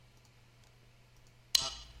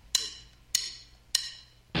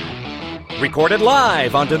Recorded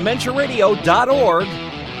live on DementiaRadio.org,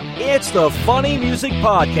 it's the Funny Music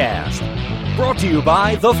Podcast. Brought to you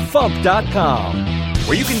by FuMP.com,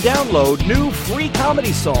 where you can download new free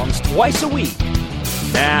comedy songs twice a week.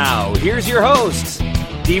 Now, here's your hosts,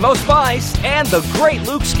 Devo Spice and the great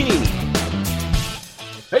Luke Ski.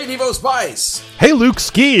 Hey, Devo Spice. Hey, Luke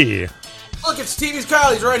Ski. Look, it's TV's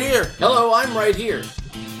Kyle. He's right here. Hello, I'm right here.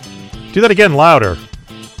 Do that again louder.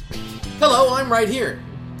 Hello, I'm right here.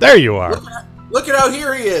 There you are. Look at how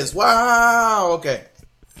here he is. Wow. Okay.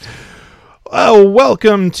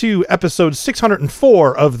 Welcome to episode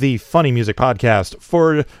 604 of the Funny Music Podcast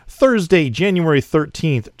for Thursday, January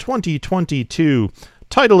 13th, 2022.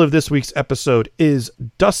 Title of this week's episode is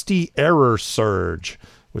Dusty Error Surge,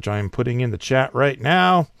 which I am putting in the chat right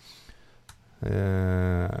now.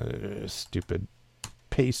 Stupid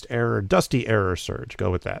paste error. Dusty Error Surge. Go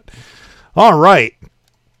with that. All right.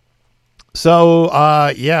 So,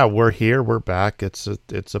 yeah, we're here. We're back. It's a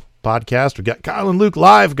podcast. We got Kyle and Luke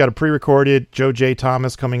live. We've got a pre-recorded Joe J.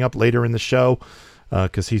 Thomas coming up later in the show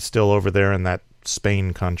because he's still over there in that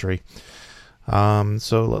Spain country.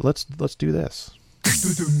 So let's do this.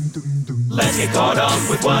 Let's get caught up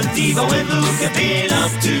with what Devo and Luke have been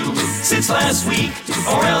up to since last week.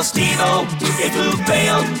 Or else Devo, if Luke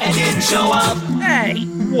failed and didn't show up. Hey,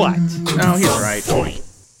 what? Oh, he's right.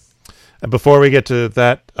 And before we get to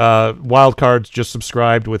that, Wildcard's just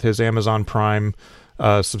subscribed with his Amazon Prime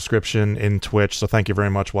subscription in Twitch, so thank you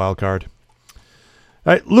very much, Wildcard. All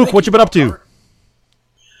right, Luke, what you been up to?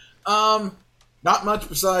 Not much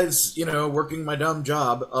besides, working my dumb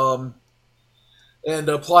job, and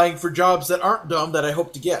applying for jobs that aren't dumb that I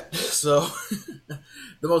hope to get. So,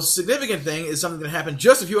 the most significant thing is something that happened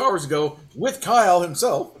just a few hours ago with Kyle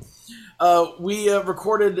himself. We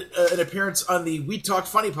recorded an appearance on the We Talk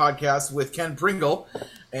Funny podcast with Ken Pringle,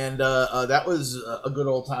 and that was a good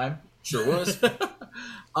old time. Sure was.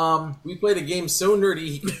 We played a game so nerdy,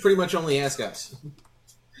 he could pretty much only ask us.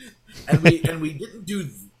 And we didn't do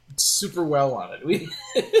super well on it.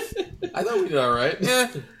 I thought we did all right.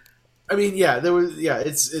 Yeah. I mean, yeah,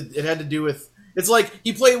 it had to do with, it's like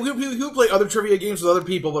we play other trivia games with other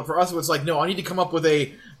people, but for us it was like, no, I need to come up with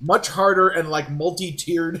a much harder and like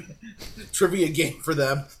multi-tiered trivia game for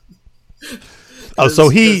them. Oh, so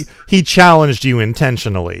he challenged you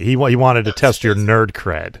intentionally. He wanted to test your nerd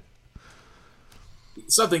cred.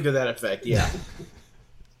 Something to that effect, yeah.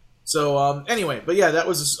 So, anyway, but yeah, that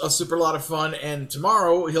was a super lot of fun, and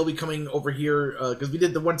tomorrow he'll be coming over here, because we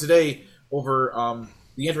did the one today over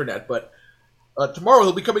the internet, but tomorrow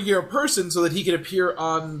he'll be coming here in person so that he can appear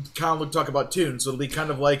on Kyle and Luke Talk About Tunes. So it'll be kind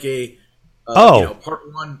of like a part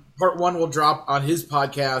one will drop on his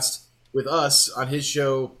podcast with us on his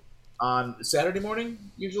show on Saturday morning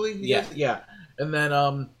usually. Yeah. And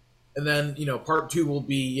then part two will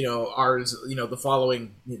be ours the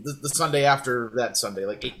following the Sunday after that Sunday,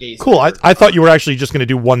 like 8 days. Cool. I thought you were actually just going to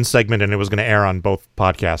do one segment and it was going to air on both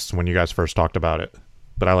podcasts when you guys first talked about it.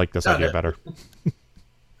 But I like this idea better.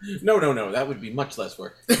 No. That would be much less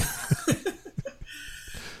work.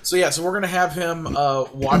 So we're going to have him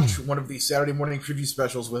watch one of the Saturday morning preview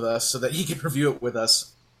specials with us so that he can review it with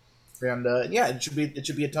us. And it should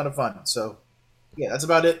be a ton of fun. So yeah, that's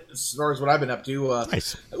about it as far as what I've been up to.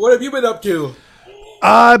 Nice. What have you been up to?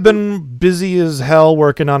 I've been busy as hell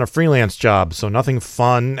working on a freelance job, so nothing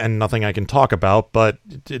fun and nothing I can talk about, but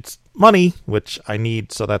it's money, which I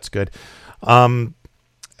need, so that's good.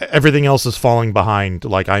 Everything else is falling behind.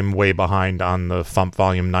 Like, I'm way behind on the FuMP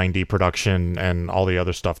Volume 90 production and all the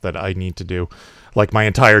other stuff that I need to do. Like, my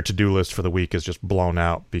entire to-do list for the week is just blown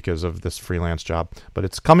out because of this freelance job. But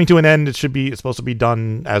it's coming to an end. It's supposed to be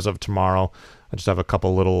done as of tomorrow. I just have a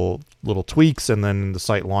couple little tweaks, and then the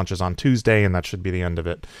site launches on Tuesday, and that should be the end of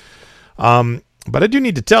it. But I do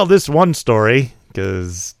need to tell this one story,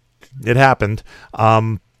 because it happened.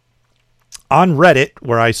 On Reddit,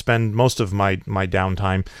 where I spend most of my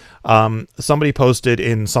downtime, somebody posted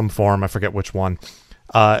in some forum, I forget which one,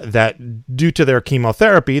 that due to their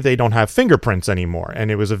chemotherapy, they don't have fingerprints anymore.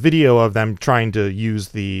 And it was a video of them trying to use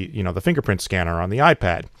the fingerprint scanner on the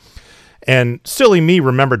iPad. And silly me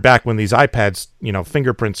remembered back when these iPads,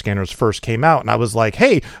 fingerprint scanners first came out. And I was like,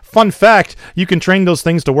 hey, fun fact, you can train those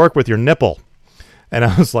things to work with your nipple. And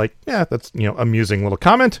I was like, yeah, that's, amusing little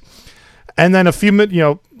comment. And then a few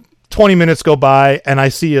minutes, 20 minutes go by, and I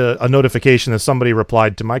see a notification that somebody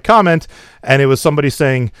replied to my comment, and it was somebody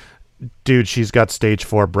saying, dude, she's got stage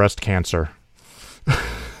 4 breast cancer.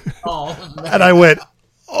 Oh, and I went,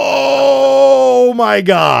 oh my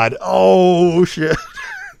God. Oh shit.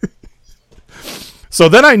 So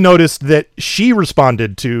then I noticed that she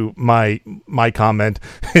responded to my comment,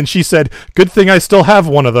 and she said, good thing I still have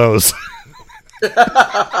one of those.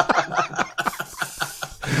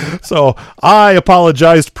 So I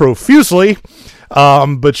apologized profusely,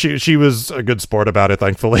 but she was a good sport about it,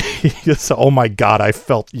 thankfully. So, oh my God, I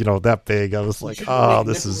felt, that big. I was like, oh,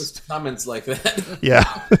 this is... Comments like that. Yeah.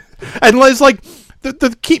 And it's like,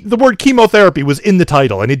 the word chemotherapy was in the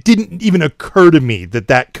title, and it didn't even occur to me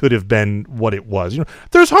that could have been what it was.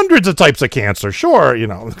 There's hundreds of types of cancer, sure,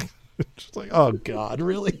 Just like, oh God,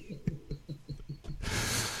 really?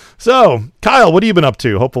 So, Kyle, what have you been up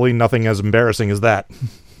to? Hopefully nothing as embarrassing as that.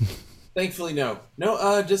 Thankfully, no.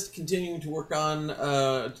 No, just continuing to work on,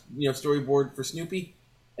 storyboard for Snoopy.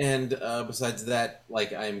 And besides that,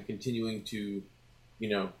 I'm continuing to,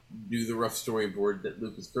 do the rough storyboard that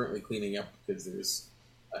Luke is currently cleaning up, because there's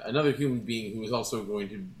another human being who is also going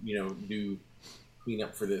to, do clean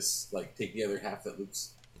up for this, take the other half that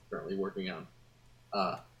Luke's currently working on.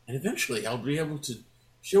 And eventually I'll be able to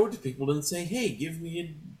show it to people and say, hey, give me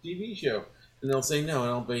a TV show. And they'll say no,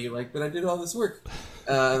 and I'll be like, but I did all this work.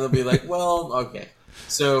 And they'll be like, well, okay.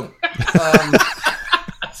 So,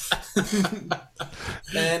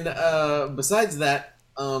 and besides that,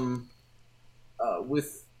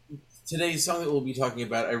 with today's song that we'll be talking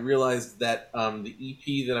about, I realized that the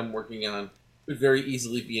EP that I'm working on could very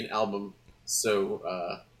easily be an album. So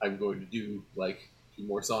I'm going to do 2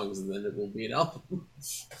 more songs, and then it will be an album.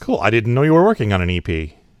 Cool. I didn't know you were working on an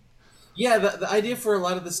EP. Yeah, the idea for a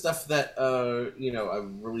lot of the stuff that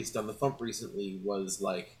I've released on the FuMP recently was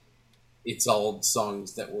it's all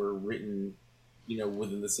songs that were written,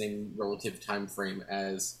 within the same relative time frame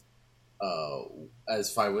as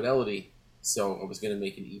Fidelity. So I was going to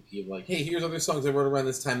make an EP of hey, here's other songs I wrote around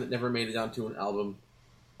this time that never made it onto an album.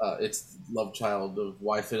 It's Love Child of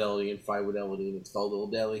Y Fidelity and Fidelity, and it's called Little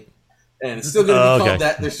Deli. And it's still going to be called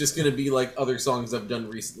that. There's just going to be other songs I've done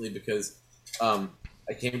recently, because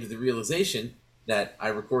I came to the realization that I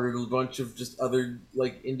recorded a bunch of just other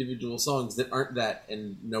individual songs that aren't that,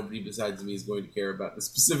 and nobody besides me is going to care about the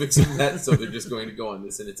specifics of that, so they're just going to go on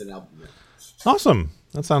this, and it's an album now. Awesome.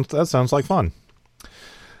 That sounds like fun.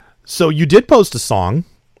 So you did post a song.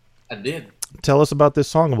 I did. Tell us about this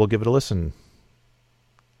song, and we'll give it a listen.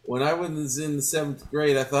 When I was in the 7th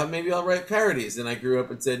grade, I thought maybe I'll write parodies, and I grew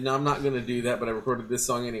up and said, no, I'm not going to do that, but I recorded this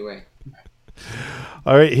song anyway.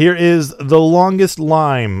 All right, here is The Longest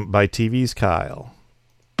Lime by TV's Kyle.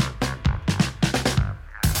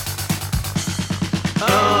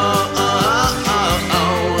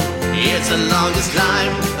 It's the longest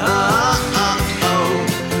lime.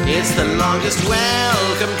 It's the longest.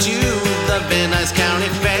 Welcome to the Van Nuys County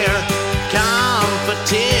Fair.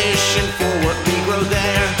 Competition for what we grow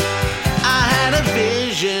there. I had a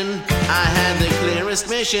vision, I had the clearest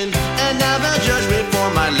mission, and now they'll judge me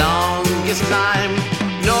for my longest lime.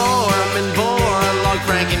 Norman Borlaug,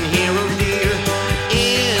 Frank and Hero Deer,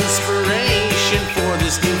 inspiration for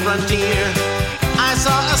this new frontier. I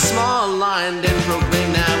saw a small line and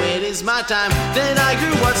proclaimed, now it is my time. Then I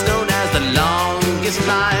grew what's known as the longest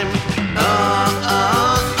lime.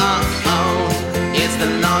 It's the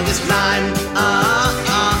longest lime.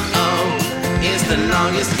 It's the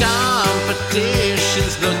longest.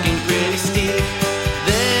 Competition's looking pretty steep.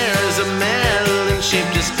 There's a melon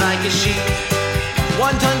shaped just like a sheep.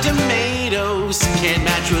 1 ton tomatoes can't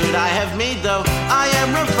match what I have made, though. I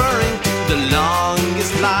am referring to the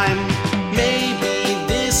longest lime. Maybe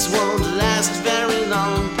this won't last very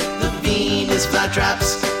long. The Venus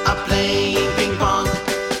flytraps are playing ping pong.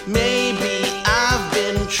 Maybe I've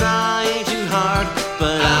been trying too hard,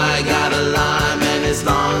 but I got a lime and it's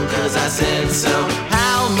long 'cause I said so.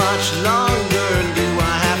 How much longer do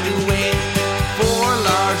I have to wait for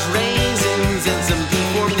large raisins and some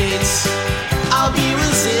deformed dates? I'll be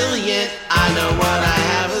resilient, I know what I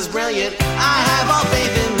have is brilliant. I have all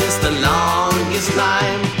faith in this, the longest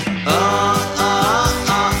lime.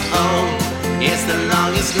 It's the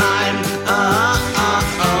longest lime.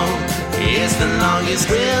 It's the longest.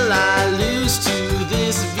 Will I lose to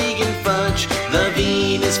this vegan fudge? The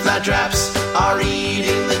Venus flytraps are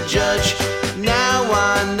eating the judge. Now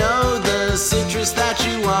I know the citrus that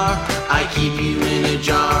you are. I keep you in a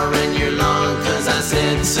jar and you're long 'cause I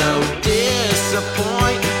said so.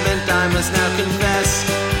 Disappointment, I must now confess.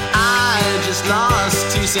 I just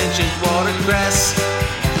lost 2 sentient watercress.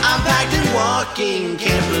 I'm packed and walking,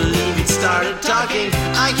 can't believe it started talking.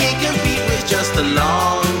 I can't compete with just the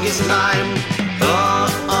longest lime.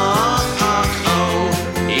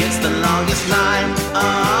 It's the longest lime.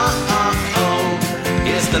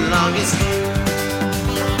 It's the longest.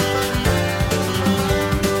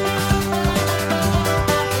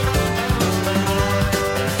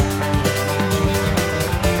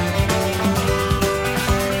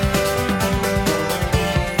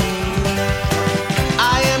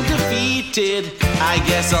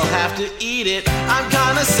 guess I'll have to eat it. I'm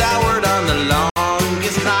kinda soured on the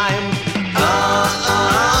longest time.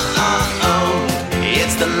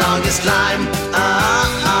 It's the longest time.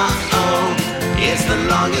 It's the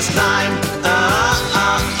longest time.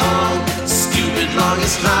 Stupid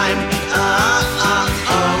longest time.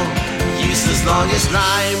 Useless longest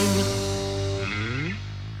time.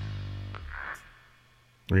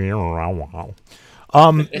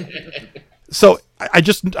 So I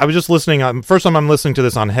was just listening. First time I'm listening to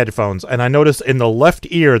this on headphones, and I noticed in the left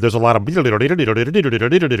ear there's a lot of,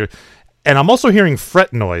 and I'm also hearing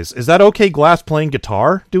fret noise. Is that OK Glass playing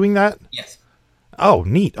guitar doing that? Yes. Oh,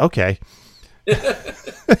 neat. Okay. Yeah,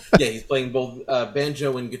 he's playing both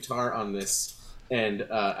banjo and guitar on this. And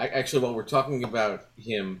actually, while we're talking about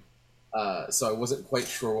him, so I wasn't quite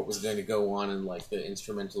sure what was going to go on in like the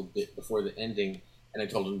instrumental bit before the ending, and I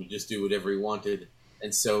told him to just do whatever he wanted.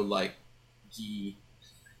 And so, like, he,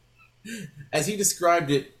 as he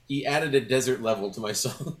described it, he added a desert level to my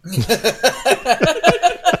song.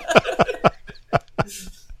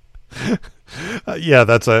 Yeah,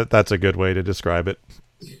 that's a good way to describe it.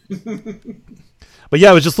 But yeah,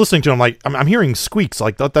 I was just listening to him. Like, I'm hearing squeaks.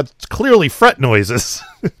 Like that's clearly fret noises.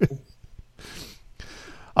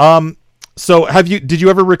 So did you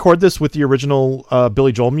ever record this with the original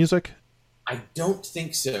Billy Joel music? I don't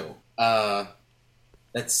think so.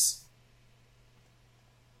 That's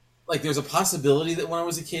like, there's a possibility that when I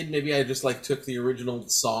was a kid, maybe I just like took the original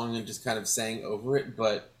song and just kind of sang over it.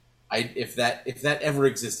 But if that ever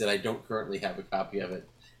existed, I don't currently have a copy of it,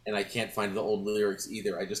 and I can't find the old lyrics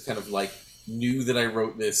either. I just kind of like knew that I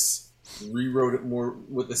wrote this, rewrote it more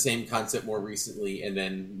with the same concept more recently, and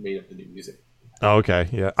then made up the new music. Oh, okay,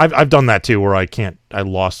 yeah, I've done that too, where I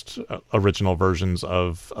lost original versions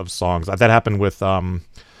of songs. That happened with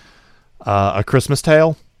A Christmas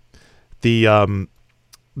Tale.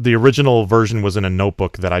 The original version was in a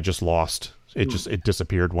notebook that I just lost. It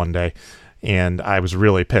disappeared one day, and I was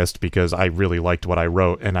really pissed because I really liked what I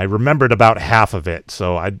wrote, and I remembered about half of it.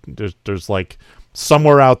 So there's like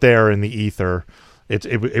somewhere out there in the ether,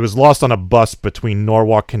 it was lost on a bus between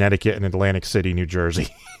Norwalk, Connecticut, and Atlantic City, New Jersey.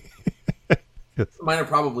 Mine are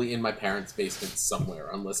probably in my parents' basement somewhere,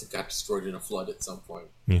 unless it got destroyed in a flood at some point.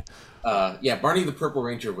 Yeah. Barney the Purple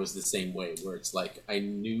Ranger was the same way, where it's like I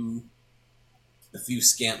knew a few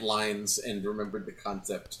scant lines and remembered the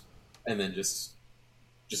concept, and then just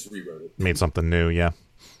rewrote it. Made something new, yeah.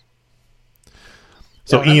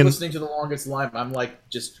 So yeah, Ian, I'm listening to The Longest Line, I'm like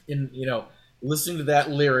just listening to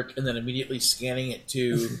that lyric and then immediately scanning it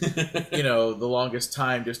to, The Longest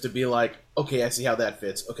Time, just to be like, okay, I see how that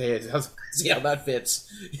fits. Okay, I see how that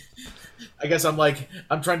fits. I guess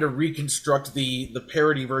I'm trying to reconstruct the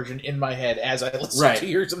parody version in my head as I listen to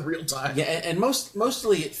yours in real time. Yeah, and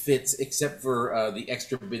mostly it fits, except for the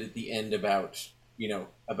extra bit at the end about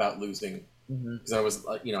losing. Because I was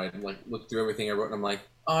I looked through everything I wrote, and I'm like,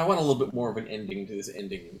 oh, I want a little bit more of an ending to this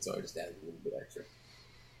ending, and so I just added a little bit extra.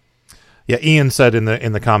 Yeah, Ian said in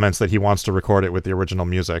the comments that he wants to record it with the original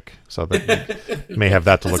music, so that you may have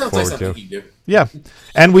that to look forward to. Yeah,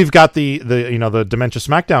 and we've got the Dementia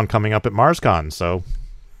Smackdown coming up at MarsCon, so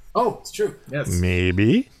it's true. Yes,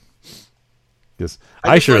 maybe. Because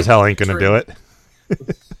I sure as hell ain't gonna do it.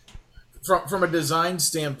 From a design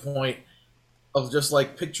standpoint, of just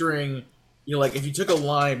like picturing, if you took a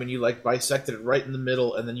lime and you like bisected it right in the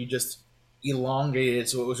middle, and then you just elongated it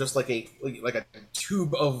so it was just like a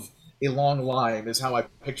tube of a long lime, is how I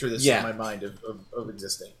picture this in my mind of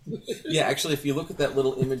existing. Yeah, actually, if you look at that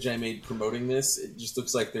little image I made promoting this, it just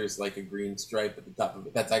looks like there's like a green stripe at the top of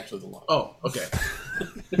it. That's actually the lime. Oh, okay.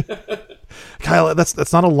 Kyle,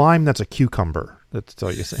 that's not a lime, that's a cucumber. That's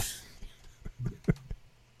all you say.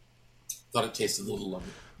 Thought it tasted a little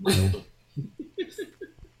lummy.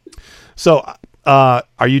 So,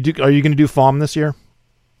 are you going to do FuMP this year?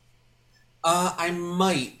 I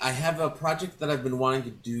might. I have a project that I've been wanting to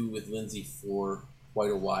do with Lindsay for quite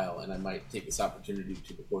a while, and I might take this opportunity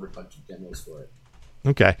to record a bunch of demos for it.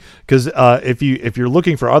 Okay, because if you're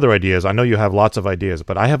looking for other ideas, I know you have lots of ideas,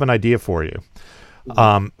 but I have an idea for you.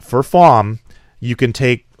 For FuMP, you can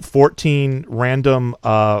take 14 random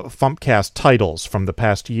FuMPcast titles from the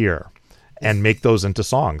past year and make those into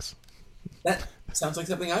songs. That sounds like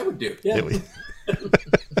something I would do. Yeah,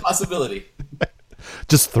 possibility.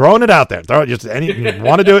 Just throwing it out there. You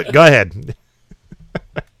want to do it? Go ahead.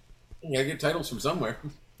 Yeah, get titles from somewhere.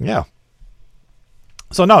 Yeah.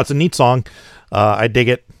 So no, it's a neat song. I dig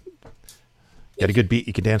it. Got a good beat.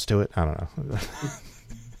 You can dance to it. I don't know.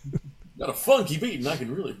 Got a funky beat, and I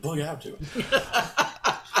can really bug out to it.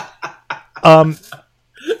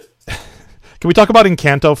 Can we talk about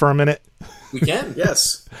Encanto for a minute? We can.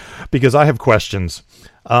 Yes. Because I have questions.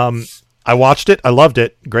 I watched it. I loved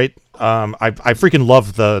it. Great. I freaking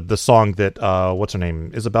love the song that what's her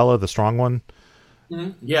name? Isabella, the strong one.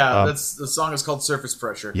 Mm-hmm. Yeah, the song is called Surface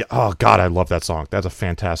Pressure. Yeah. Oh God, I love that song. That's a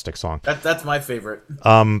fantastic song. That's my favorite.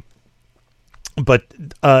 But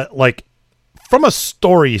like from a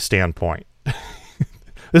story standpoint,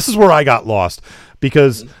 this is where I got lost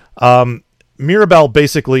because Mirabelle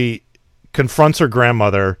basically confronts her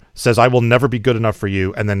grandmother, says, "I will never be good enough for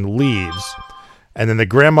you," and then leaves. And then the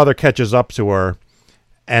grandmother catches up to her,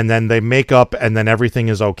 and then they make up, and then everything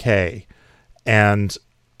is okay. And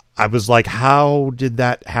I was like, how did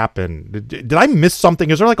that happen? Did I miss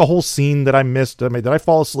something? Is there like a whole scene that I missed? I mean, did I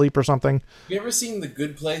fall asleep or something? You ever seen The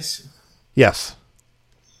Good Place? Yes.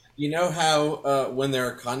 You know how when there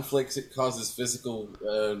are conflicts, it causes physical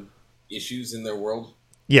issues in their world?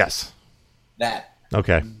 Yes. That.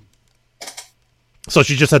 Okay. So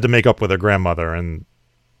she just had to make up with her grandmother, and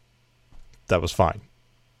that was fine.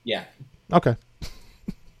 Yeah. Okay.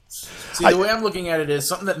 See, the way I'm looking at it is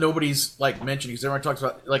something that nobody's like mentioning, because everyone talks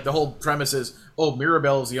about like the whole premise is, oh,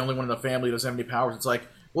 Mirabelle is the only one in the family who doesn't have any powers. It's like,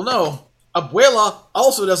 well, no, Abuela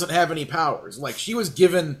also doesn't have any powers. Like, she was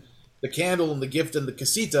given the candle and the gift and the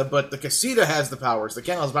casita, but the casita has the powers. The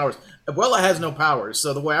candle has powers. Abuela has no powers.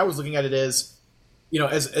 So the way I was looking at it is,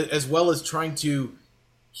 as well as trying to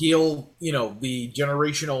heal, the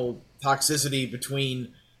generational toxicity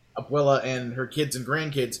between Abuela and her kids and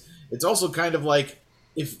grandkids, it's also kind of like,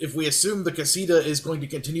 if we assume the casita is going to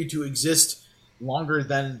continue to exist longer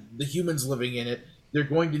than the humans living in it, they're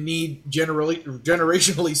going to need,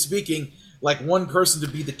 generationally speaking, like one person to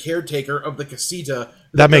be the caretaker of the casita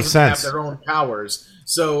that makes sense. Have their own powers.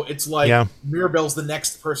 So it's like Mirabelle's the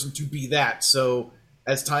next person to be that. So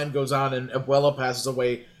as time goes on and Abuela passes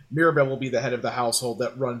away, Mirabelle will be the head of the household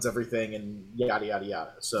that runs everything and yada yada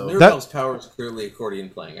yada. So Mirabelle's power is clearly accordion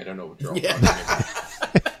playing. I don't know what you're all talking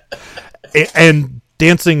about. And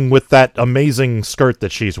dancing with that amazing skirt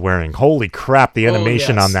that she's wearing. Holy crap, the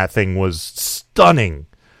animation on that thing was stunning.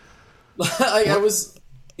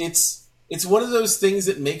 It's one of those things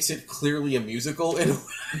that makes it clearly a musical in a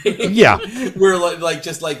way. Yeah. Where like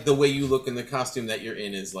just like the way you look in the costume that you're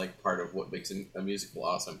in is like part of what makes a musical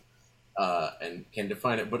awesome. And can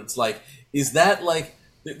define it. But it's like, is that like,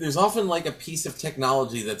 there's often like a piece of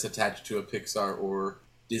technology that's attached to a Pixar or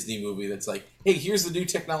Disney movie that's like, hey, here's the new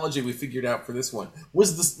technology we figured out for this one.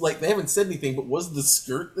 Was this, like, they haven't said anything, but was the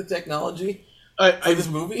skirt the technology for this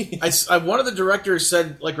movie? One of the directors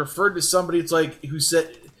said, like, referred to somebody, it's like, who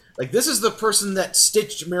said, like, this is the person that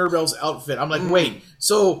stitched Mirabelle's outfit. I'm like, wait,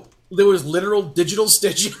 so there was literal digital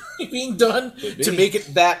stitching being done to make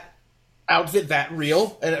it that outfit that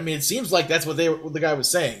real? And I mean, it seems like that's what the guy was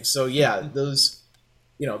saying. So yeah, those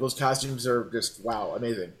costumes are just, wow,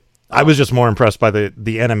 amazing. I was just more impressed by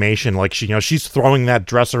the animation. Like she's throwing that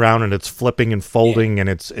dress around and it's flipping and folding and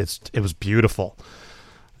it was beautiful.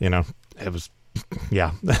 It was,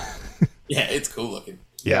 yeah. Yeah, it's cool looking.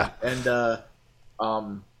 Yeah. And what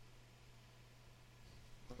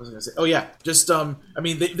was I gonna say? Oh yeah, just I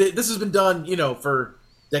mean, this has been done, for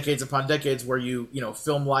decades upon decades, where you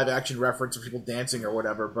film live action reference of people dancing or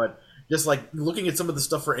whatever. But just like looking at some of the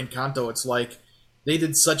stuff for Encanto, it's like they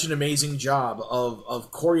did such an amazing job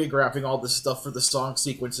of choreographing all this stuff for the song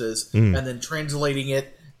sequences and then translating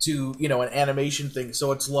it to, an animation thing.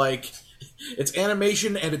 So it's like, it's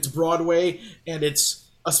animation and it's Broadway and it's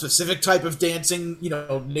a specific type of dancing,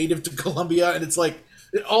 native to Colombia. And it's like,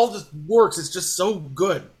 it all just works. It's just so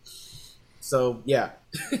good. So, yeah.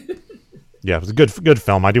 Yeah, it was a good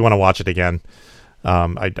film. I do want to watch it again.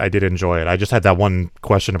 I did enjoy it. I just had that one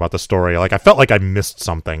question about the story. Like, I felt like I missed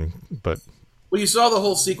something, but... Well, you saw the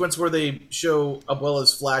whole sequence where they show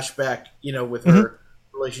Abuela's flashback, with her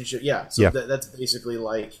relationship. Yeah, so that's basically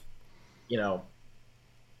like,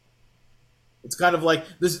 it's kind of like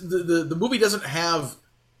this. The movie doesn't have,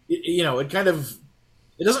 it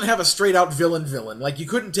doesn't have a straight out villain. Like, you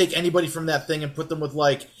couldn't take anybody from that thing and put them with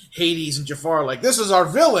like Hades and Jafar. Like, this is our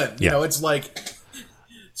villain. It's like,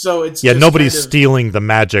 so it's nobody's stealing the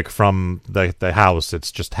magic from the house. It's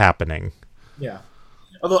just happening. Yeah.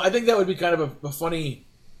 Although I think that would be kind of a funny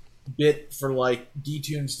bit for like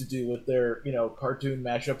D-Tunes to do with their cartoon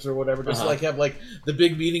mashups or whatever. Just like have like the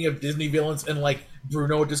big meeting of Disney villains and like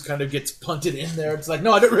Bruno just kind of gets punted in there. It's like,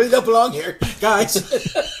 no, I don't belong here, guys.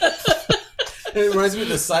 It reminds me of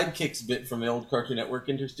the Sidekicks bit from the old Cartoon Network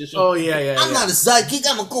interstitial. Oh yeah. I'm not a sidekick.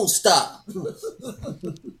 I'm a co-star.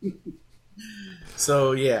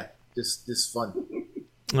 So yeah, just fun.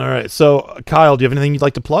 All right. So Kyle, do you have anything you'd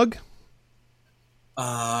like to plug?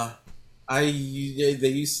 They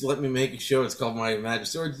used to let me make a show. It's called My Magic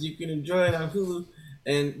Swords. You can enjoy it on Hulu.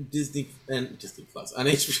 and Disney Plus on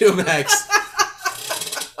HBO Max.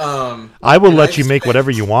 I will let you make whatever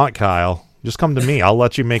you want, Kyle. Just come to me. I'll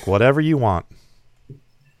let you make whatever you want.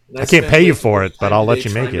 I can't pay you for it, but I'll let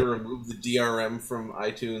you make it. To remove the DRM from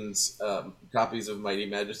iTunes copies of Mighty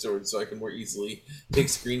Magisword so I can more easily take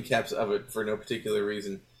screen caps of it for no particular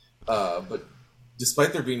reason. But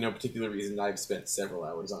despite there being no particular reason, I've spent several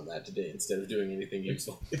hours on that today instead of doing anything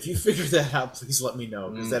useful. If you figure that out, please let me know,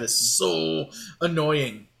 because that is so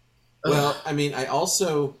annoying. Well, I mean, I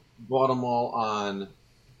also bought them all on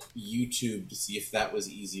YouTube to see if that was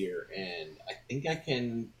easier, and I think I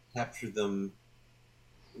can capture them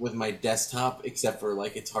with my desktop, except for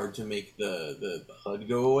like it's hard to make the HUD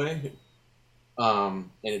go away, and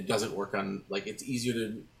it doesn't work on like it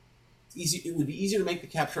would be easier to make the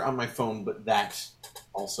capture on my phone, but that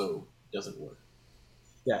also doesn't work.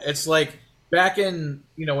 Yeah, it's like back in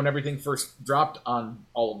when everything first dropped on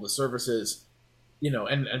all of the services.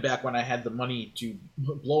 And back when I had the money to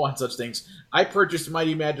blow on such things, I purchased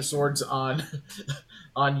Mighty Magiswords on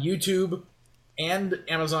YouTube and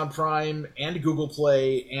Amazon Prime and Google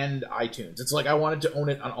Play and iTunes. It's like I wanted to own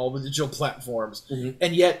it on all the digital platforms,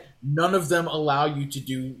 and yet none of them allow you to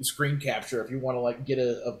do screen capture if you want to like get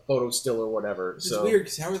a photo still or whatever. It's weird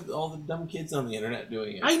because how are all the dumb kids on the internet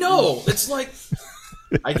doing it? I know. It's like...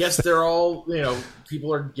 I guess they're all,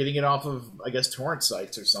 people are getting it off of, I guess, torrent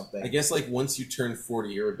sites or something. I guess, like, once you turn 40,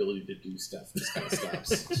 your ability to do stuff just kind of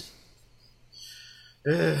stops.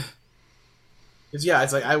 Because, yeah,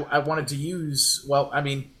 it's like, I wanted to use,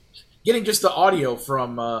 getting just the audio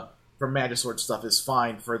from Magisword stuff is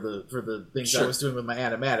fine for the things I was doing with my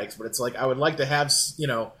animatics, but it's like, I would like to have,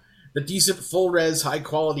 the decent full-res,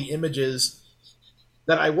 high-quality images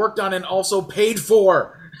that I worked on and also paid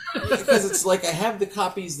for. Because it's like I have the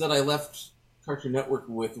copies that I left Cartoon Network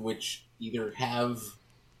with, which either have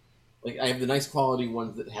like I have the nice quality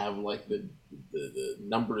ones that have like the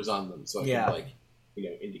numbers on them, so I can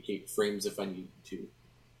indicate frames if I need to,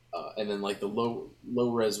 and then like the low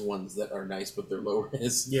res ones that are nice but they're low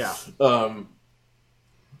res. Yeah.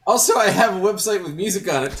 Also, I have a website with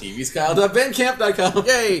music on it, tvskyle.bandcamp.com.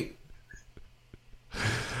 Yay!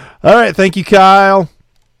 All right, thank you, Kyle.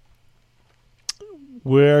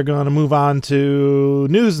 We're going to move on to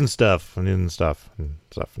news and stuff now.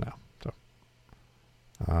 So,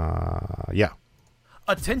 yeah.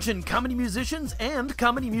 Attention comedy musicians and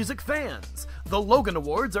comedy music fans. The Logan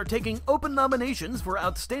Awards are taking open nominations for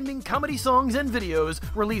outstanding comedy songs and videos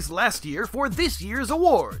released last year for this year's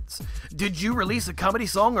awards. Did you release a comedy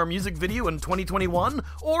song or music video in 2021?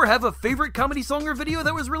 Or have a favorite comedy song or video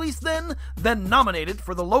that was released then? Then nominate it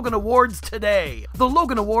for the Logan Awards today. The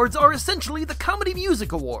Logan Awards are essentially the Comedy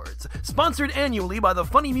Music Awards, sponsored annually by the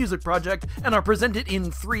Funny Music Project and are presented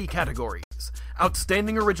in 3 categories.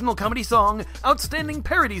 Outstanding Original Comedy Song, Outstanding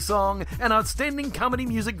Parody Song, and Outstanding Comedy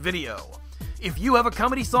Music Video. If you have a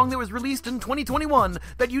comedy song that was released in 2021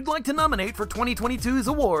 that you'd like to nominate for 2022's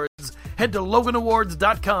awards, head to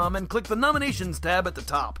LoganAwards.com and click the Nominations tab at the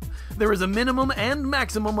top. There is a minimum and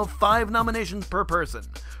maximum of 5 nominations per person.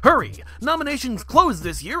 Hurry! Nominations close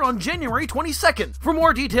this year on January 22nd. For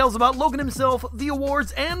more details about Logan himself, the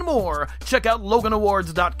awards, and more, check out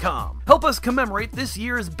LoganAwards.com. Help us commemorate this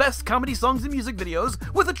year's best comedy songs and music videos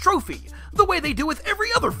with a trophy, the way they do with every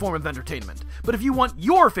other form of entertainment. But if you want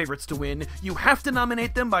your favorites to win, you have to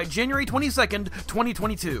nominate them by January 22nd,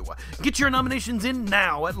 2022. Get your nominations in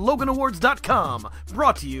now at LoganAwards.com.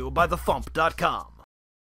 Brought to you by FuMP.com.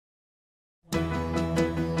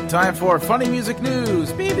 Time for funny music news.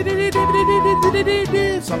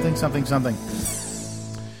 Something.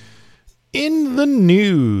 In the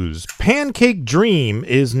news, Pancake Dream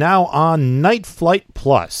is now on Night Flight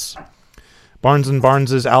Plus. Barnes &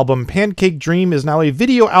 Barnes' album Pancake Dream is now a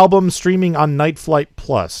video album streaming on Night Flight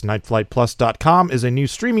Plus. NightFlightPlus.com is a new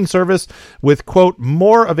streaming service with, quote,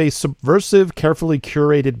 more of a subversive, carefully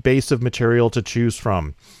curated base of material to choose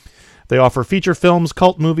from. They offer feature films,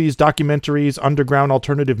 cult movies, documentaries, underground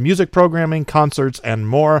alternative music programming, concerts, and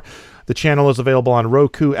more. The channel is available on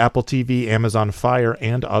Roku, Apple TV, Amazon Fire,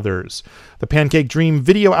 and others. The Pancake Dream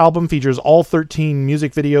video album features all 13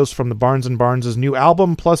 music videos from the Barnes & Barnes' new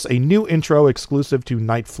album, plus a new intro exclusive to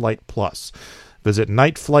Night Flight Plus. Visit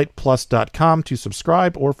nightflightplus.com to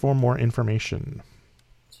subscribe or for more information.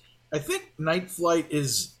 I think Night Flight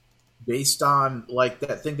is based on like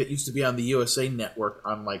that thing that used to be on the USA Network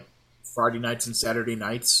on like Friday nights and Saturday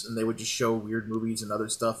nights, and they would just show weird movies and other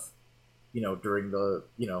stuff, during the,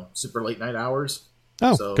 super late night hours.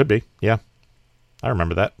 Oh, so, could be. Yeah. I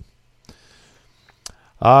remember that.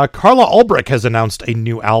 Carla Ulbrich has announced a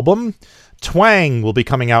new album. Twang will be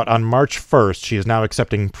coming out on March 1st. She is now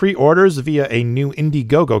accepting pre-orders via a new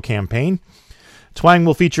Indiegogo campaign. Twang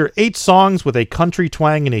will feature 8 songs with a country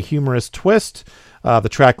twang and a humorous twist. The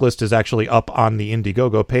track list is actually up on the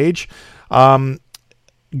Indiegogo page.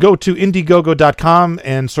 Go to Indiegogo.com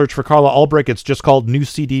and search for Carla Ulbrich. It's just called New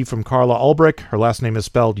CD from Carla Ulbrich. Her last name is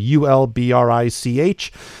spelled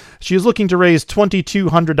Ulbrich. She is looking to raise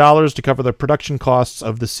 $2,200 to cover the production costs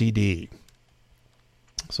of the CD.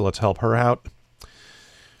 So let's help her out.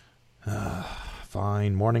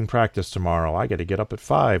 Fine. Morning practice tomorrow. I got to get up at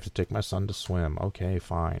 5 to take my son to swim. Okay,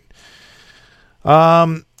 fine.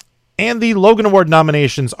 And the Logan Award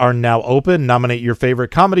nominations are now open. Nominate your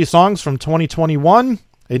favorite comedy songs from 2021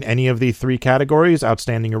 in any of the 3 categories: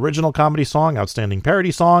 Outstanding Original Comedy Song, Outstanding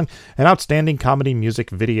Parody Song, and Outstanding Comedy Music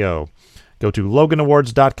Video. Go to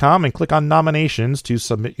LoganAwards.com and click on Nominations to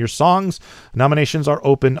submit your songs. Nominations are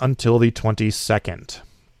open until the 22nd.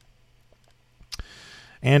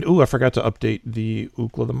 And, I forgot to update the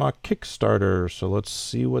Ookla the Mok Kickstarter, so let's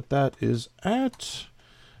see what that is at.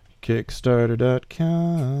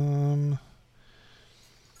 Kickstarter.com.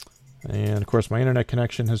 And, of course, my internet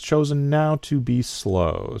connection has chosen now to be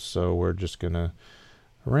slow, so we're just going to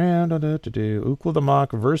Ookla the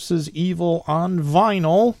Mok versus Evil on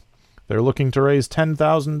vinyl. They're looking to raise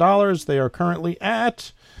 $10,000. They are currently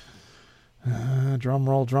at, drum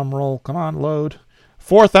roll, come on, load,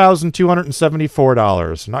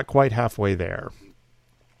 $4,274. Not quite halfway there.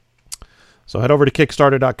 So head over to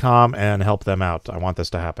Kickstarter.com and help them out. I want this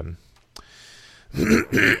to happen. All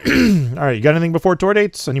right, you got anything before tour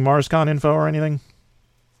dates? Any MarsCon info or anything?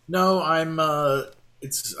 No, I'm not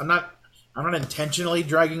intentionally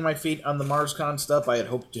dragging my feet on the MarsCon stuff. I had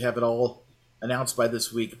hoped to have it all announced by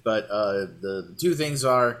this week, but the 2 things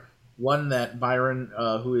are, one, that Byron,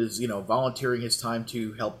 who is volunteering his time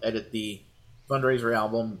to help edit the fundraiser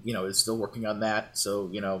album, is still working on that.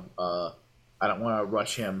 So I don't want to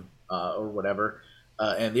rush him or whatever.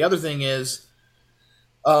 And the other thing is,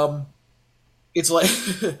 it's like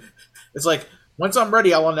once I'm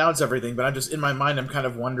ready, I'll announce everything. But I'm just, in my mind, I'm kind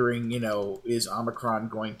of wondering, is Omicron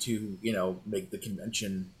going to make the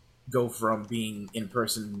convention go from being in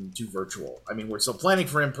person to virtual? I mean, we're still planning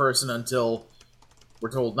for in person until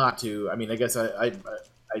we're told not to. I mean, I guess I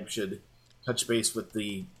should touch base with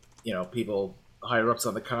the people higher ups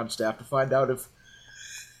on the con staff to find out if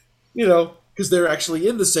because they're actually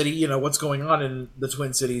in the city, what's going on in the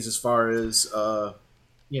Twin Cities as far as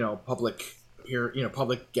public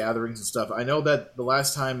gatherings and stuff. I know that the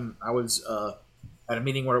last time I was at a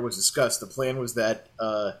meeting where it was discussed, the plan was that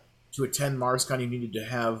to attend MarsCon, you needed to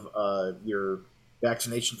have your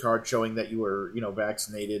vaccination card showing that you were,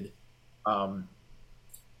 vaccinated,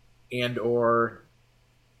 and or,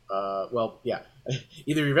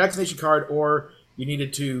 either your vaccination card or you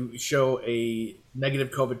needed to show a negative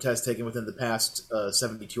COVID test taken within the past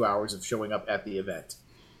 72 hours of showing up at the event,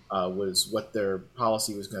 was what their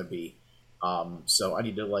policy was going to be. So I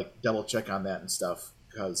need to double check on that and stuff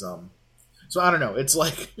because, so I don't know. It's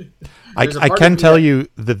like I can tell you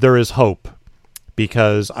that there is hope,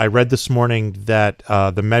 because I read this morning that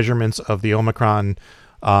the measurements of the Omicron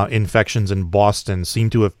infections in Boston seem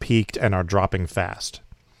to have peaked and are dropping fast.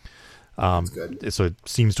 Good. So it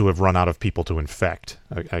seems to have run out of people to infect,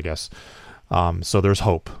 I guess. So there's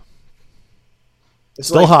hope. It's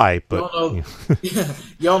still high, but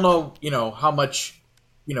y'all know how much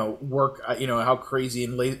work, how crazy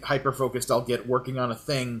and hyper focused I'll get working on a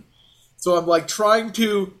thing. So I'm trying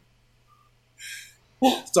to.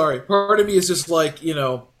 Sorry, part of me is just don't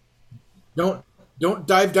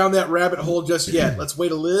dive down that rabbit hole just yet. Let's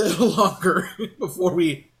wait a little longer before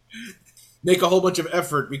we make a whole bunch of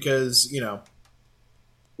effort because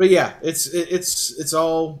But yeah, it's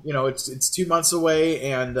all it's 2 months away,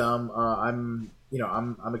 and I'm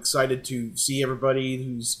excited to see everybody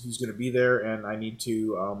who's going to be there, and I need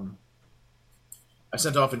to. I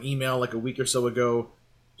sent off an email a week or so ago,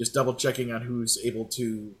 just double checking on who's able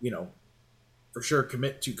to for sure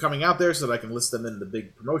commit to coming out there, so that I can list them in the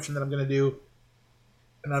big promotion that I'm going to do.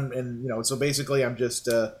 And so basically I'm just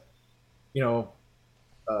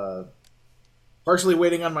partially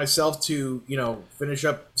waiting on myself to finish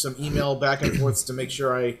up some email back and forths to make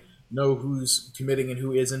sure I know who's committing and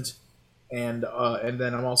who isn't, and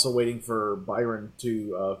then I'm also waiting for Byron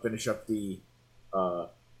to finish up the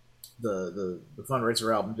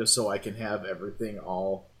fundraiser album, just so I can have everything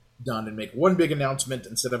all done and make one big announcement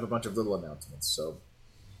instead of a bunch of little announcements.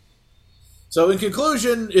 So in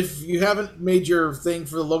conclusion, if you haven't made your thing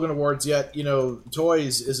for the Logan Awards yet,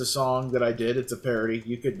 Toys is a song that I did. It's a parody.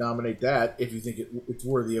 You could nominate that if you think it's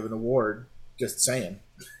worthy of an award. Just saying.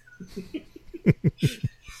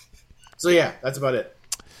 So yeah, that's about it.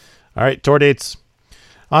 All right, tour dates.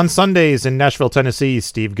 On Sundays in Nashville, Tennessee,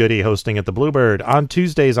 Steve Goody hosting at the Bluebird. On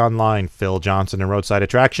Tuesdays online, Phil Johnson and Roadside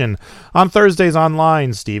Attraction. On Thursdays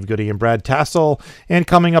online, Steve Goody and Brad Tassel. And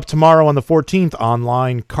coming up tomorrow on the 14th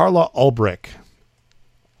online, Carla Ulbrich.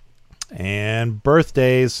 And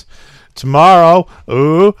birthdays. Tomorrow,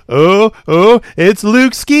 it's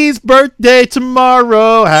Luke Ski's birthday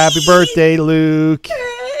tomorrow. Happy birthday, Luke.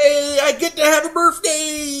 Hey, I get to have a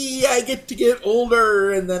birthday. I get to get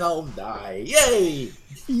older and then I'll die. Yay.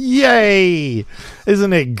 Yay.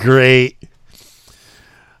 Isn't it great?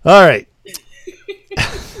 All right.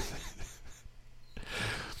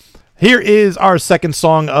 Here is our second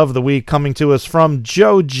song of the week coming to us from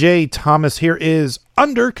Joe J. Thomas. Here is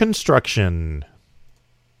Under Construction.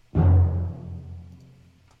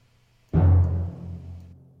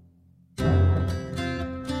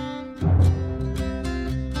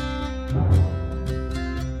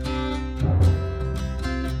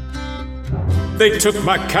 They took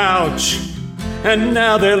my couch, and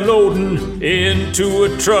now they're loading into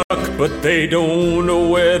a truck, but they don't know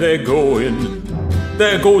where they're going.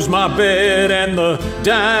 There goes my bed and the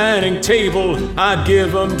dining table. I'd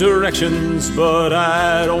give them directions, but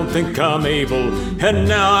I don't think I'm able. And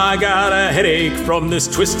now I got a headache from this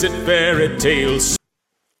twisted fairy tale.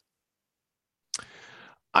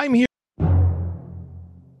 I'm here.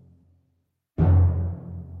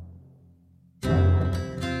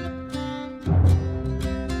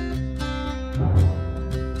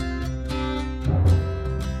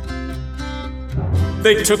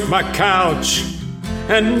 They took my couch,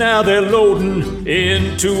 and now they're loading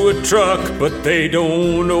into a truck, but they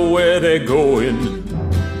don't know where they're going.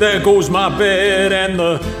 There goes my bed and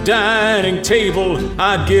the dining table.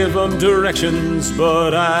 I'd give them directions,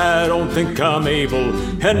 but I don't think I'm able.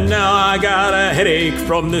 And now I got a headache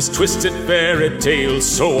from this twisted fairy tale.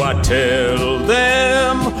 So I tell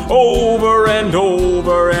them over and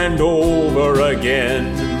over and over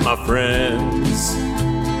again, my friends,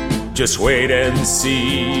 just wait and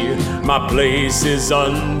see, my place is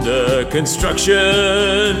under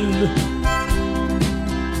construction.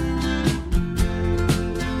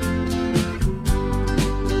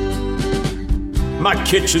 My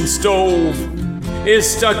kitchen stove is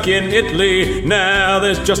stuck in Italy. Now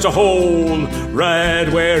there's just a hole right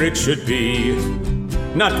where it should be.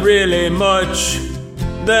 Not really much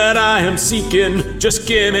that I am seeking. Just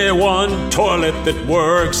give me one toilet that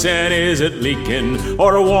works and isn't leaking,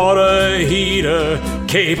 or a water heater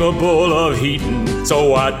capable of heating.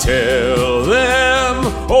 So I tell them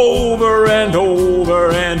over and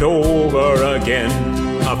over and over again,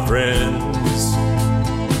 my friends,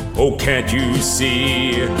 oh, can't you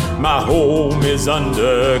see my home is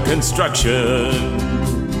under construction?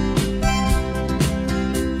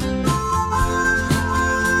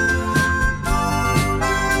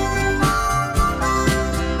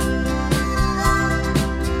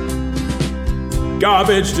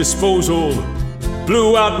 Garbage disposal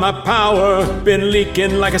blew out my power. Been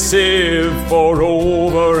leaking like a sieve for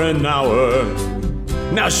over an hour.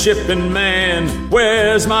 Now shipping man,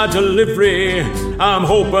 where's my delivery? I'm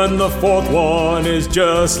hoping the fourth one is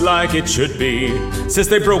just like it should be, since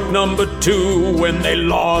they broke number 2 when they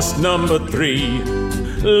lost number 3.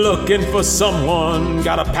 Looking for someone,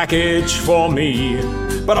 got a package for me,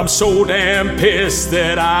 but I'm so damn pissed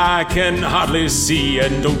that I can hardly see.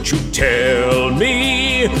 And don't you tell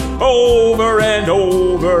me over and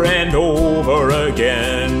over and over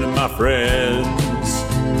again, my friends,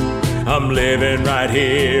 I'm living right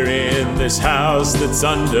here in this house that's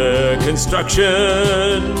under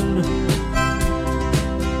construction.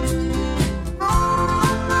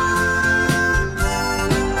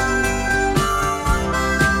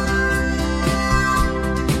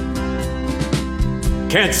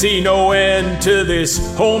 Can't see no end to this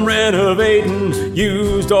home renovating.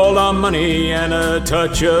 Used all our money and a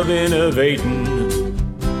touch of innovating.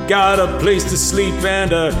 Got a place to sleep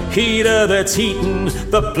and a heater that's heating.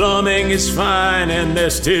 The plumbing is fine and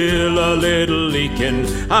there's still a little leaking.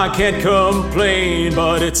 I can't complain,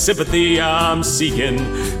 but it's sympathy I'm seeking.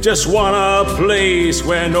 Just want a place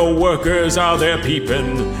where no workers are there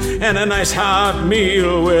peeping, and a nice hot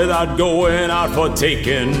meal without going out for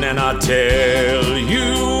taking. And I tell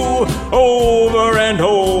you over and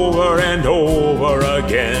over and over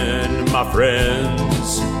again, my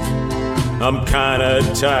friends, I'm kinda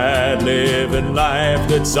tired living life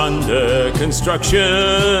that's under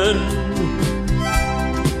construction.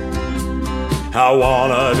 I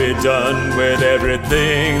wanna be done with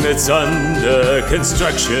everything that's under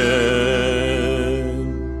construction.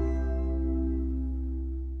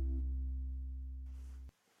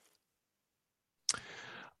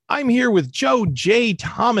 I'm here with Joe J.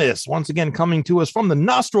 Thomas, once again coming to us from the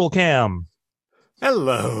Nostril Cam.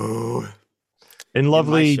 Hello. In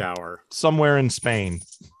lovely my shower. Somewhere in Spain.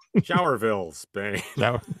 Showerville, Spain.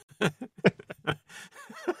 Shower.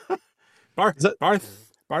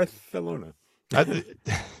 Barcelona.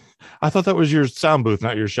 I thought that was your sound booth,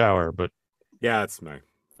 not your shower, but yeah, it's my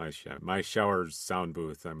shower sound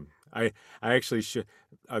booth. I actually should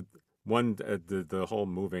the whole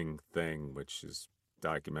moving thing, which is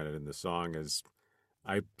documented in the song, is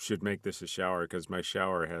I should make this a shower because my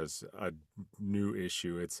shower has a new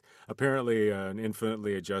issue. It's apparently an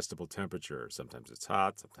infinitely adjustable temperature. Sometimes it's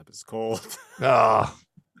hot, sometimes it's cold. Oh,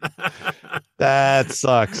 that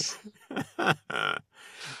sucks.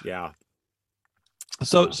 Yeah.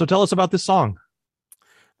 So tell us about this song.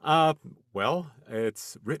 Well,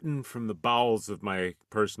 it's written from the bowels of my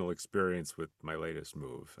personal experience with my latest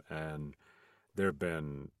move, and there have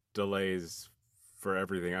been delays for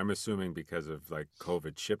everything. I'm assuming because of like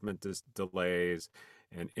COVID shipment delays,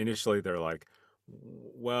 and initially they're like,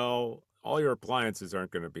 well, all your appliances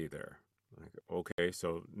aren't going to be there. Like, okay,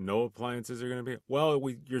 so no appliances are going to be. Well,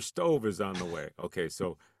 your stove is on the way. Okay,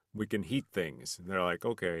 so we can heat things. And they're like,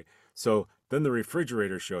 okay. So then the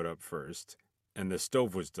refrigerator showed up first, and the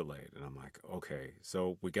stove was delayed. And I'm like, okay,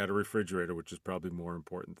 so we got a refrigerator, which is probably more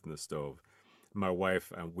important than the stove. My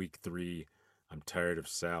wife on week 3, I'm tired of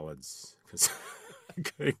salads because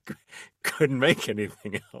I couldn't make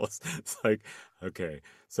anything else. It's like, okay,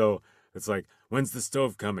 so it's like, when's the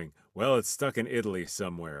stove coming? Well, it's stuck in Italy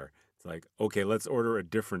somewhere. It's like, okay, let's order a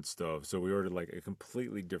different stove. So we ordered like a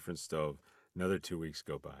completely different stove. Another 2 weeks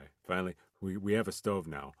go by. Finally, we have a stove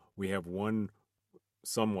now. We have one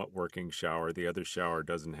somewhat working shower. The other shower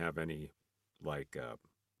doesn't have any like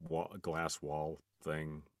glass wall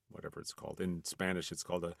thing, whatever it's called. In Spanish, it's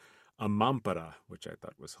called a mampara, which I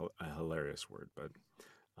thought was a hilarious word. But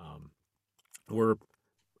we're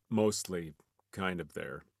mostly kind of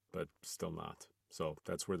there, but still not. So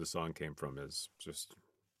that's where the song came from, is just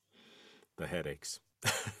the headaches.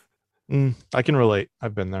 I can relate.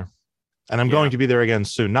 I've been there. And I'm going to be there again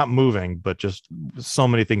soon. Not moving, but just so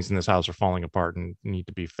many things in this house are falling apart and need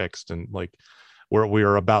to be fixed. And like we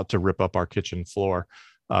are about to rip up our kitchen floor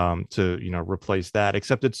to replace that.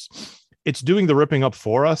 Except it's doing the ripping up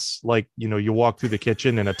for us. Like, you walk through the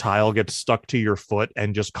kitchen and a tile gets stuck to your foot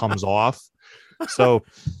and just comes off. So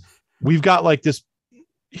we've got like this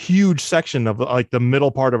huge section of like the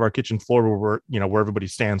middle part of our kitchen floor where where everybody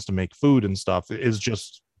stands to make food and stuff is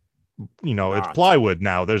just it's plywood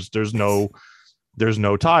now. There's no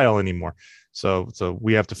tile anymore. So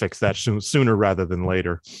we have to fix that sooner rather than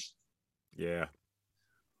later. Yeah.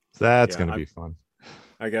 That's going to be fun.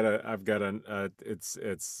 I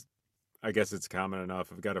guess it's common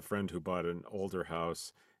enough. I've got a friend who bought an older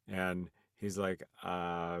house, and he's like,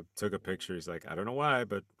 took a picture. He's like, I don't know why,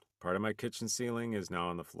 but part of my kitchen ceiling is now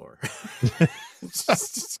on the floor.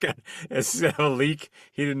 it's got a leak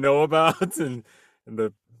he didn't know about, and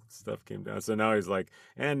the stuff came down. So now he's like,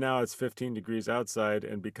 and now it's 15 degrees outside,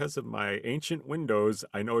 and because of my ancient windows,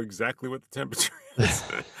 I know exactly what the temperature is.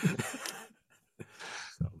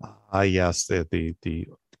 Yes, the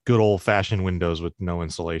good old fashioned windows with no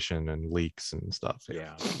insulation and leaks and stuff.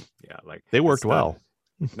 Yeah, like they worked well.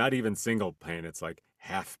 Not even single pane; it's like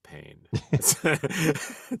half pane. It's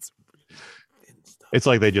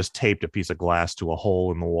like they just taped a piece of glass to a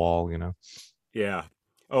hole in the wall. Yeah.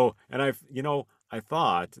 Oh, and I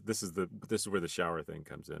thought this is where the shower thing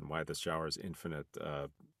comes in. Why the shower is infinite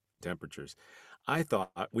temperatures. I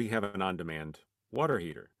thought we have an on-demand water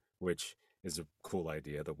heater, which is a cool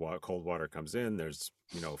idea. The cold water comes in, there's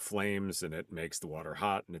flames, and it makes the water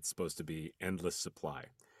hot, and it's supposed to be endless supply.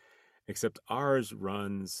 Except ours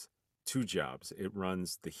runs 2 jobs. It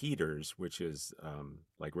runs the heaters, which is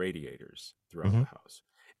like radiators throughout the house.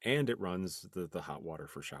 And it runs the hot water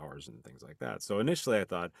for showers and things like that. So initially I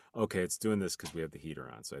thought, okay, it's doing this because we have the heater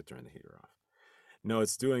on, so I turned the heater off. No,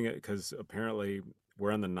 it's doing it because apparently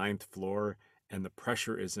we're on the 9th floor and the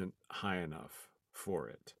pressure isn't high enough for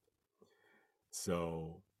it.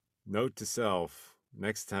 So note to self,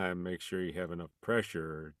 next time make sure you have enough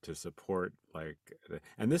pressure to support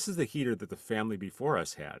and this is the heater that the family before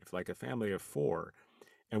us had, like a family of 4.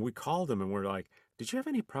 And we called them and we're like, did you have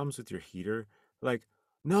any problems with your heater? Like,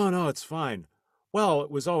 no, it's fine. Well,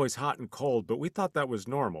 it was always hot and cold, but we thought that was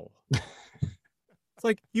normal. It's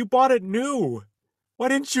like, you bought it new. Why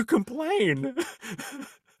didn't you complain?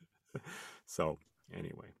 So,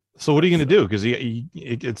 anyway. So what are you going to do? Because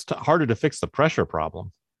it's harder to fix the pressure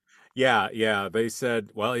problem. Yeah. They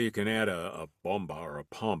said, well, you can add a bomba or a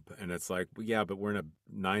pump. And it's like, well, yeah, but we're in a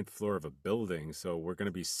 9th floor of a building. So we're going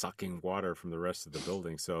to be sucking water from the rest of the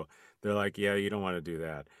building. So they're like, yeah, you don't want to do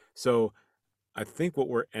that. So I think what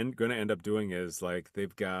we're going to end up doing is like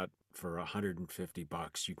they've got for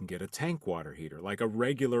 $150, you can get a tank water heater, like a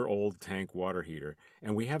regular old tank water heater.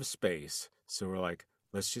 And we have space. So we're like,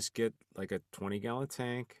 let's just get like a 20-gallon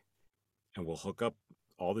tank and we'll hook up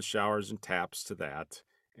all the showers and taps to that.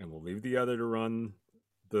 And we'll leave the other to run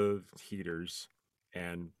the heaters,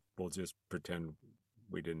 and we'll just pretend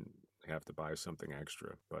we didn't have to buy something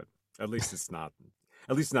extra. But at least it's not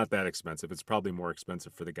that expensive. It's probably more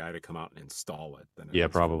expensive for the guy to come out and install it than it is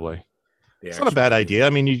probably. It's not a actual bad heater. idea. I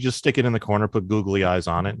mean, you just stick it in the corner, put googly eyes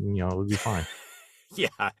on it, and it would be fine.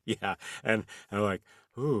 Yeah. And I'm like,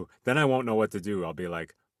 ooh, then I won't know what to do. I'll be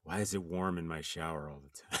like, why is it warm in my shower all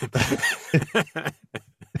the time?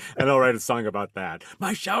 And I'll write a song about that.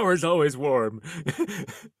 My shower is always warm.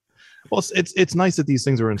 Well, it's nice that these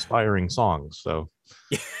things are inspiring songs. So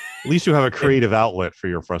at least you have a creative outlet for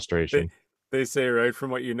your frustration. They say write from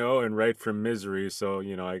what you know and write from misery. So,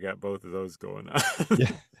 I got both of those going on.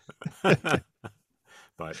 Yeah.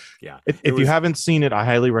 But yeah. If you haven't seen it, I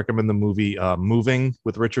highly recommend the movie Moving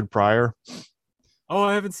with Richard Pryor. Oh,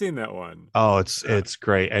 I haven't seen that one. Oh, it's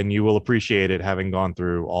great, and you will appreciate it having gone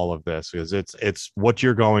through all of this because it's what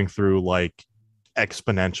you're going through like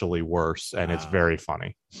exponentially worse, and it's very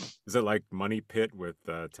funny. Is it like Money Pit with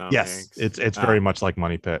Tom Yes, Hanks? it's very much like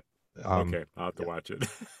Money Pit. Okay, I'll have to watch it.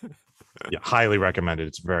 Yeah, highly recommended.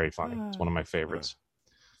 It's very funny. It's one of my favorites.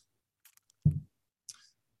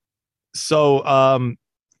 So,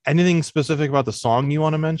 anything specific about the song you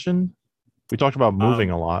want to mention? We talked about moving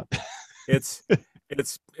a lot. It's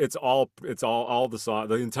all the song.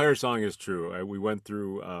 The entire song is true. We went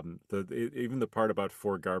through even the part about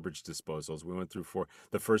 4 garbage disposals. We went through 4.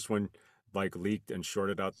 The first one like leaked and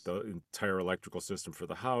shorted out the entire electrical system for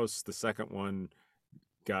the house. The second one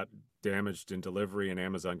got damaged in delivery and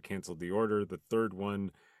Amazon canceled the order. The third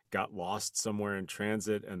one got lost somewhere in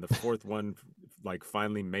transit, and the fourth one like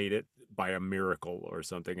finally made it by a miracle or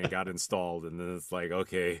something and got installed. And then it's like,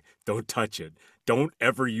 okay, don't touch it. Don't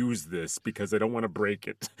ever use this because I don't want to break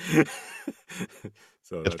it.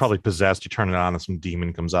 So It's probably possessed. You turn it on and some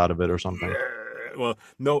demon comes out of it or something. Well,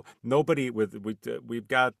 nobody we've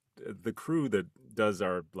got the crew that does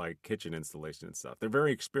our like kitchen installation and stuff. They're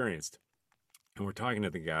very experienced. And we're talking to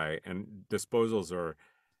the guy, and disposals are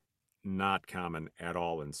not common at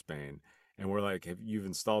all in Spain. And we're like, you've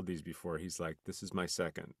installed these before? He's like, this is my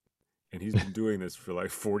second. And he's been doing this for like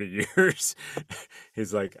 40 years.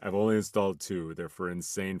 He's like, I've only installed 2. They're for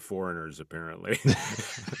insane foreigners, apparently.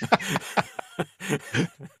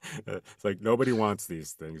 It's like, nobody wants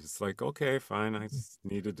these things. It's like, okay, fine. I just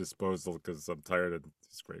need a disposal because I'm tired of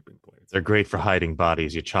scraping plates. They're great for hiding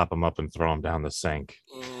bodies. You chop them up and throw them down the sink.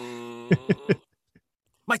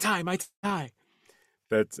 My tie.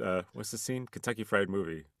 That's what's the scene? Kentucky Fried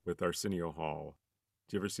Movie with Arsenio Hall.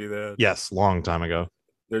 Did you ever see that? Yes, long time ago.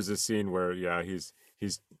 There's a scene where he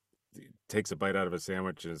takes a bite out of a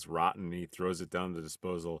sandwich and it's rotten. And he throws it down the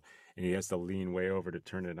disposal and he has to lean way over to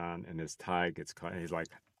turn it on, and his tie gets caught. And he's like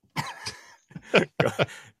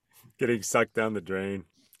getting sucked down the drain.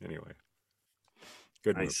 Anyway,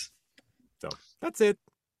 good nice. Movie. So that's it.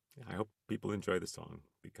 I hope people enjoy the song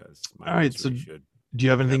because all right. So, should. Do you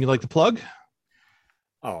have anything you'd like to plug?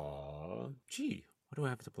 Oh, gee, what do I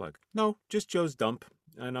have to plug? No, just Joe's Dump,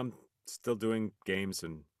 and I'm still doing games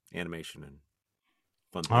and animation and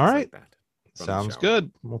fun things like that. Sounds good.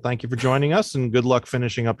 Well, thank you for joining us, and good luck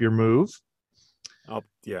finishing up your move. I'll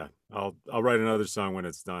write another song when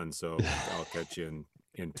it's done, so I'll catch you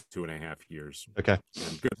in 2.5 years. Okay.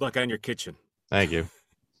 And good luck on your kitchen. Thank you.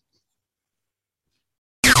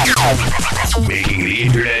 Making the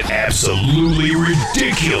internet absolutely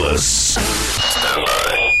ridiculous.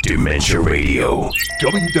 Dementia Radio.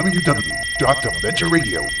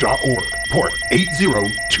 www.dementiaradio.org. Port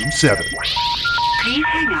 8027. Please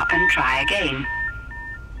hang up and try again.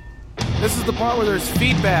 This is the part where there's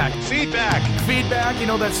feedback. Feedback. You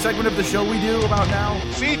know that segment of the show we do about now?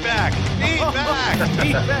 Feedback.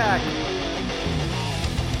 Feedback.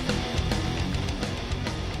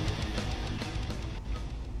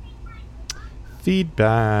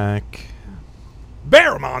 Feedback.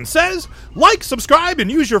 Baramon says, like, subscribe, and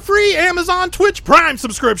use your free Amazon Twitch Prime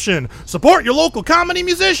subscription. Support your local comedy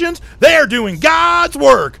musicians. They are doing God's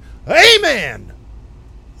work. Amen.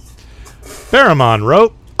 Baramon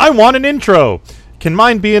wrote, I want an intro. Can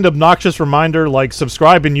mine be an obnoxious reminder like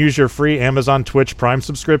subscribe and use your free Amazon Twitch Prime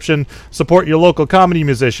subscription? Support your local comedy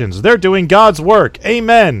musicians. They're doing God's work.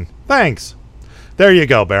 Amen. Thanks. There you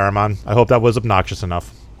go, Barramon. I hope that was obnoxious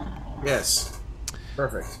enough. Yes.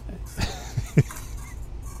 Perfect.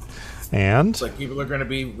 And? It's like people are going to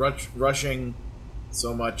be rushing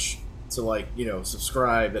so much to, like, you know,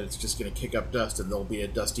 subscribe that it's just going to kick up dust and there'll be a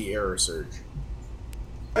dusty error surge.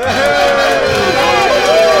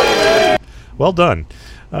 Well done.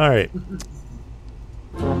 All right.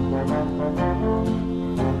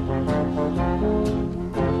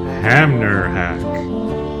 Hamner hack.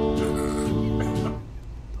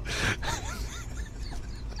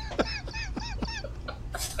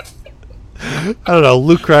 I don't know.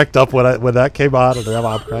 Luke cracked up when that came on.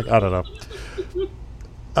 I don't know.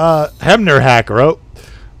 Hemner hack wrote,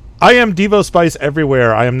 "I am Devo Spice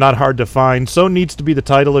everywhere. I am not hard to find. So needs to be the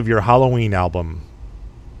title of your Halloween album."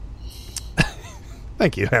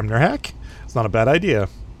 Thank you, Hemner hack. It's not a bad idea.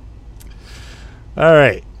 All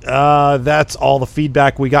right. That's all the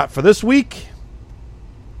feedback we got for this week.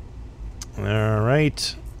 All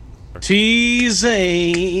right. Teasing.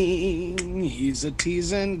 He's a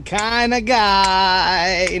teasing kind of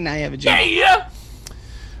guy. Now you have a joke. Yeah.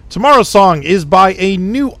 Tomorrow's song is by a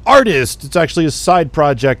new artist. It's actually a side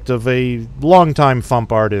project of a longtime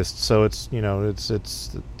FuMP artist, so it's, you know, it's a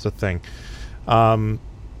thing.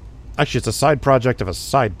 Actually, it's a side project of a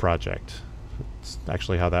side project. It's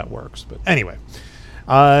actually how that works. But anyway,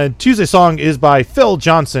 Tuesday's song is by Phil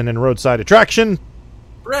Johnson and Roadside Attraction.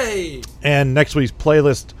 Hooray! And next week's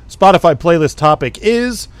Spotify playlist topic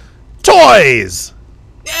is toys.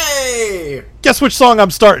 Yay! Guess which song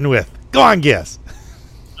I'm starting with? Go on, guess.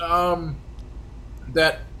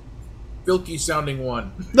 That filky sounding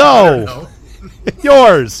one. No!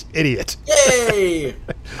 Yours, idiot. Yay!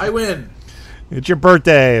 I win. It's your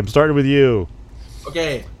birthday. I'm starting with you.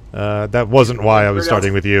 Okay. That wasn't why I was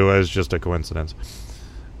starting with you. It was just a coincidence.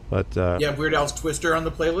 But you have Weird Al's Twister on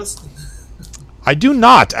the playlist? I do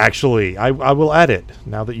not, actually. I will add it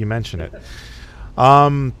now that you mention it.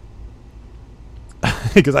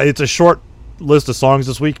 Because it's a short list of songs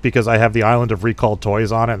this week because I have the Island of Recalled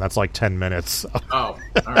Toys on it, and that's like 10 minutes. Oh,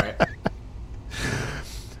 all right.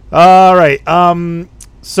 All right.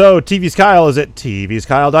 So TV's Kyle is at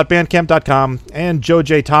tvskyle.bandcamp.com, and Joe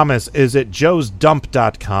J. Thomas is at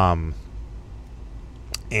joesdump.com.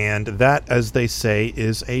 And that, as they say,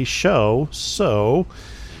 is a show. So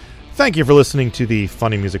thank you for listening to the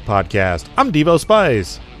Funny Music Podcast. I'm Devo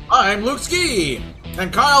Spice. I'm Luke Ski.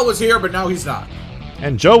 And Kyle was here, but now he's not.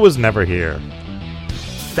 And Joe was never here.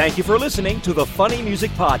 Thank you for listening to the Funny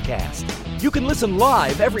Music Podcast. You can listen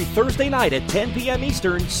live every Thursday night at 10 p.m.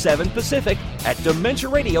 Eastern, 7 Pacific at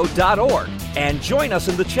DementiaRadio.org and join us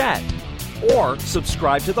in the chat. Or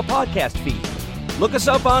subscribe to the podcast feed. Look us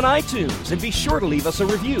up on iTunes and be sure to leave us a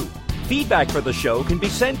review. Feedback for the show can be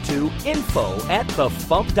sent to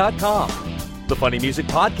info@thefump.com. The Funny Music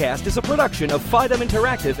Podcast is a production of Fidem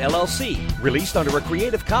Interactive, LLC, released under a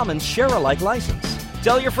Creative Commons share-alike license.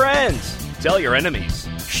 Tell your friends. Tell your enemies.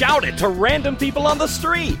 Shout it to random people on the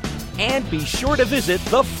street. And be sure to visit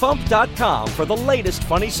thefump.com for the latest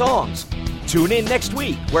funny songs. Tune in next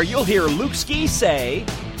week where you'll hear Luke Ski say,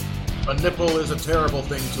 "A nipple is a terrible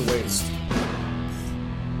thing to waste."